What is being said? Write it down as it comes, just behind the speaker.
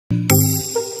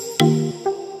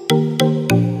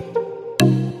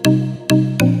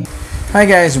Hi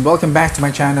guys, welcome back to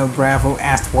my channel Bravo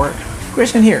Asked For.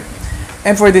 Christian here.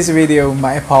 And for this video,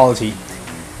 my apology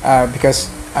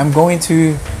because I'm going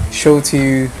to show to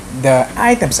you the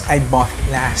items I bought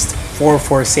last for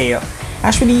sale.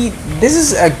 Actually, this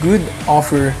is a good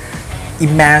offer.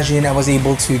 Imagine I was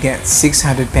able to get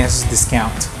 600 pesos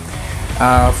discount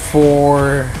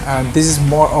this is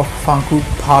more of Funko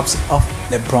Pops of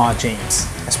Lebron James.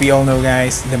 As we all know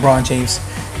guys, Lebron James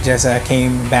just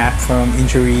came back from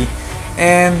injury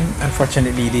and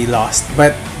unfortunately they lost.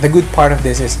 But the good part of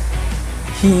this is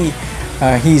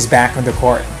he's back on the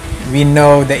court. We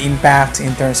know the impact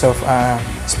in terms of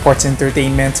sports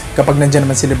entertainment. Kapag nandiyan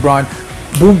naman si Lebron,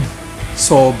 boom!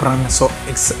 Sobrang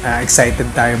excited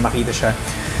tayo makita siya.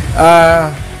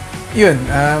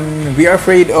 We are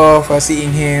afraid of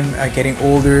seeing him getting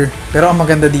older. Pero ang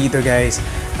maganda dito guys,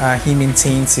 he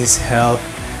maintains his health.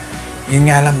 Yun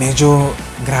nga lang, medyo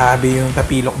grabe yung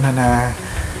tapilok na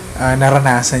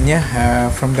naranasan niya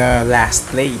from the last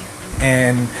play.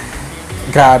 And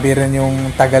grabe rin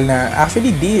yung tagal na.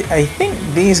 Actually, I think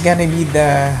this is gonna be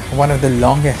one of the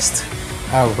longest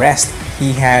rest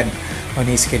he had on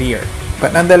his career.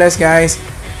 But nonetheless guys,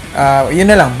 yun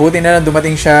na lang, buti na lang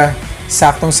dumating siya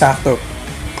saktong-sakto.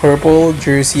 Purple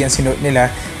jersey ang sinuot nila,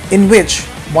 in which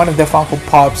one of the Funko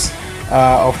Pops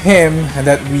of him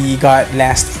that we got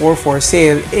last for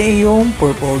sale yung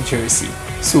purple jersey.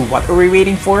 So what are we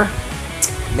waiting for?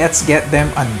 Let's get them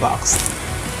unboxed.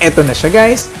 Eto na siya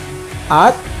guys,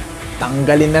 at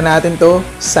tanggalin na natin to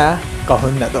sa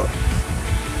kahon na to.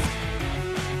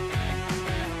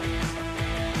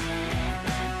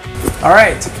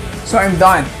 Alright, so I'm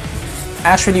done.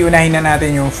 Actually, unahin na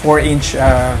natin yung 4-inch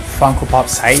Funko Pop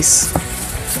size.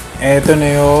 Ito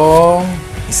na yung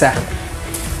isa.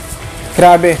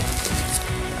 Grabe.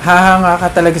 Hahanga ka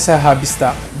talaga sa hobby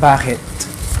stock. Bakit?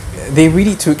 They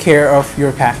really took care of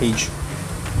your package.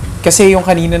 Kasi yung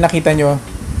kanina nakita nyo,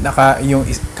 yung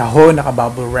kahon,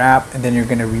 naka-bubble wrap, and then you're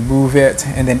gonna remove it,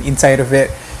 and then inside of it,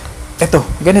 eto,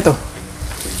 ganito.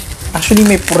 Actually,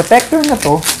 may protector na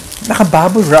to,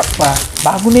 naka-bubble wrap pa,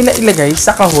 bago nila ilagay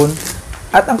sa kahon.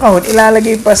 At ang kahon,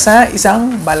 ilalagay pa sa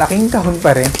isang malaking kahon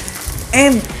pa rin.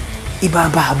 And,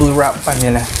 iba-bubble wrap pa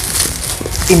nila.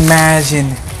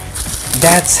 Imagine,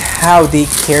 that's how they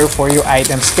care for your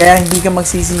items. Kaya hindi ka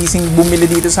magsisising bumili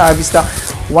dito sa Hobby Stock.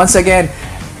 Once again,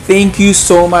 thank you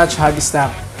so much Hobby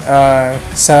Stock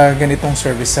sa ganitong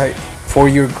service,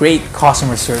 for your great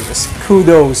customer service.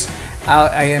 Kudos.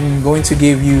 I am going to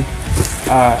give you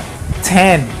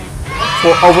 10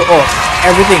 for overall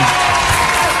everything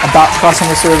about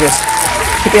customer service.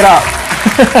 Keep it up.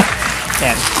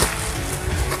 Yan.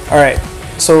 Alright.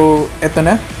 So, eto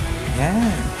na. Yan.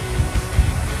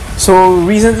 So,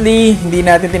 recently, hindi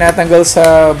natin tinatanggal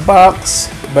sa box,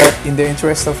 but in the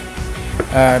interest of,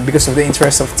 because of the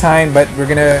interest of time, but we're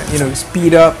gonna,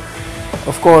 speed up,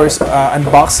 of course,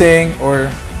 unboxing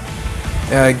or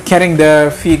getting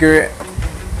the figure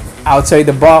outside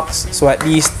the box, so at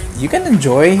least you can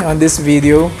enjoy on this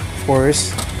video, of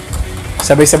course.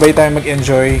 Sabay-sabay tayo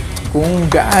mag-enjoy kung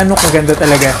gaano kaganda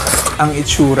talaga ang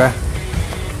itsura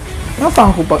ng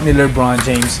Funko Pop ni Lebron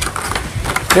James.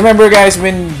 Remember guys,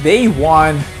 when they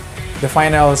won the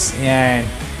finals, yan,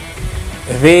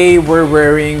 they were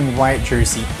wearing white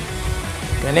jersey.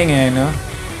 Galing no?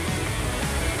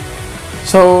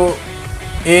 So,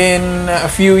 in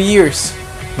a few years,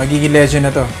 magiging legend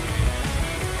na to.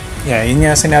 Yeah, yun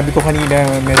nga sinabi ko kanina,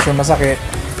 medyo masakit.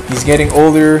 He's getting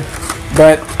older,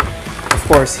 but of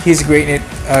course, his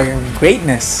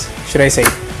greatness, should I say,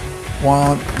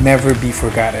 won't never be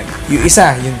forgotten. Yung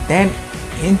isa, yung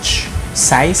 10-inch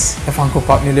size na Funko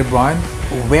Pop ni Lebron,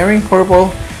 wearing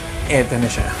purple, eto na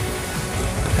siya.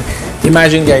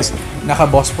 Imagine guys,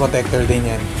 naka-boss protector din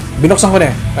yan. Binuksan ko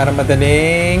na para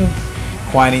madaling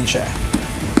kuhanin siya.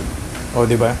 O,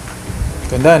 diba?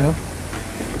 Ganda, no?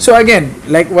 So again,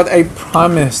 like what I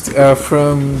promised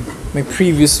from my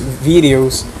previous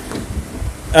videos,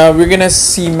 we're gonna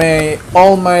see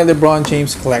all my Lebron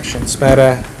James collections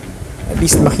para at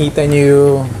least makita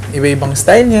nyo iba-ibang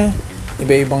style niya,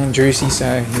 iba-ibang jerseys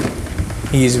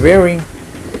he is wearing.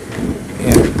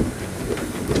 And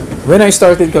when I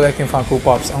started collecting Funko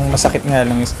Pops, ang masakit nga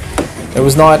lang is I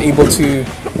was not able to,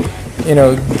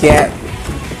 get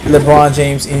Lebron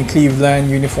James in Cleveland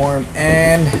uniform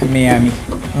and Miami.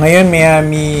 Ngayon,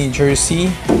 Miami jersey,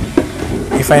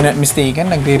 if I'm not mistaken,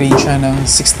 nagre-range siya ng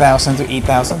 6,000 to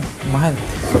 8,000. Mahal.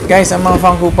 Guys, ang mga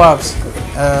Funko Pops,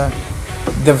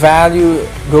 the value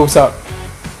goes up.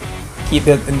 Keep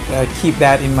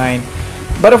that in mind.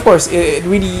 But of course, it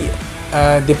really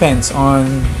depends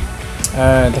on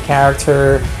the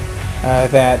character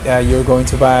that you're going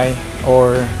to buy.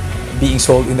 or being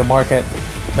sold in the market.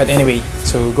 But anyway,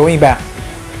 so going back,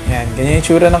 yan, ganyan yung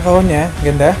tsura ng kahon niya.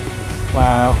 Ganda.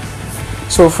 Wow.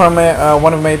 So from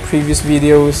one of my previous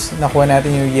videos, nakuha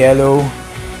natin yung yellow.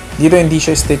 Dito hindi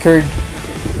siya stickered,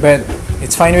 but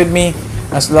it's fine with me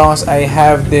as long as I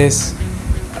have this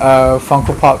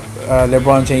Funko Pop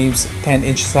Lebron James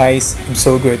 10-inch size. I'm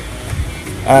so good.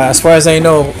 As far as I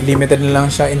know, limited na lang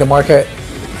siya in the market.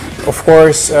 Of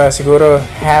course, siguro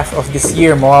half of this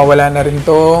year, mawawala na rin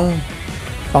tong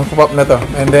Funko Pop na to.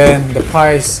 And then, the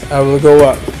price will go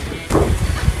up.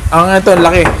 Ang ito,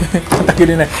 laki.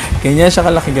 Tagalin na. Ganyan siya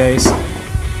kalaki, guys.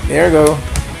 There you go.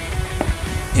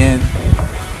 Yan.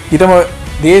 Dito mo,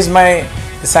 this is my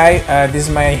size, this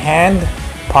is my hand,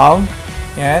 palm.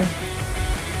 Yan.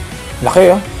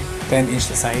 Laki, oh. 10-inch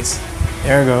the size.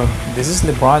 There you go. This is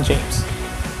LeBron James.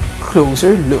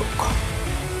 Closer look.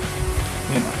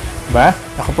 Yan. Diba?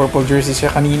 Naka-purple jersey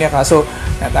siya kanina, kaso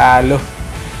natalo.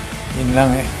 Yun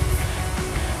lang eh.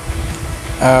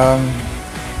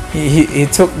 He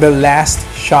took the last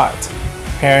shot.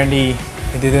 Apparently,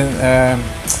 it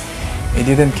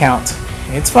didn't count.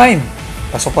 It's fine.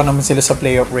 Pasok pa naman sila sa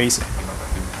playoff race.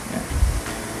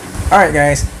 Yeah. Alright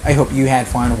guys, I hope you had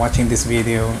fun watching this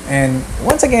video. And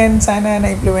once again, sana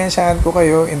na-influensyahan ko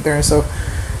kayo in terms of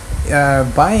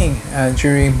buying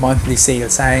during monthly sale.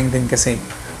 Sayang din kasi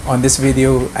on this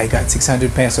video, I got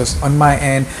 600 pesos on my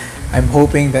end. I'm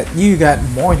hoping that you got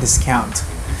more discount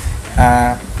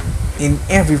in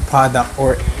every product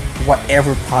or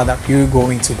whatever product you're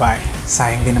going to buy.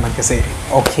 Sayang din naman kasi.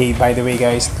 Okay, by the way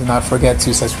guys, do not forget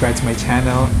to subscribe to my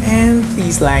channel and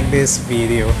please like this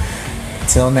video.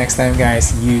 Until next time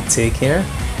guys, you take care.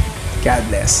 God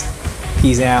bless.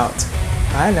 Peace out.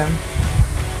 Paalam.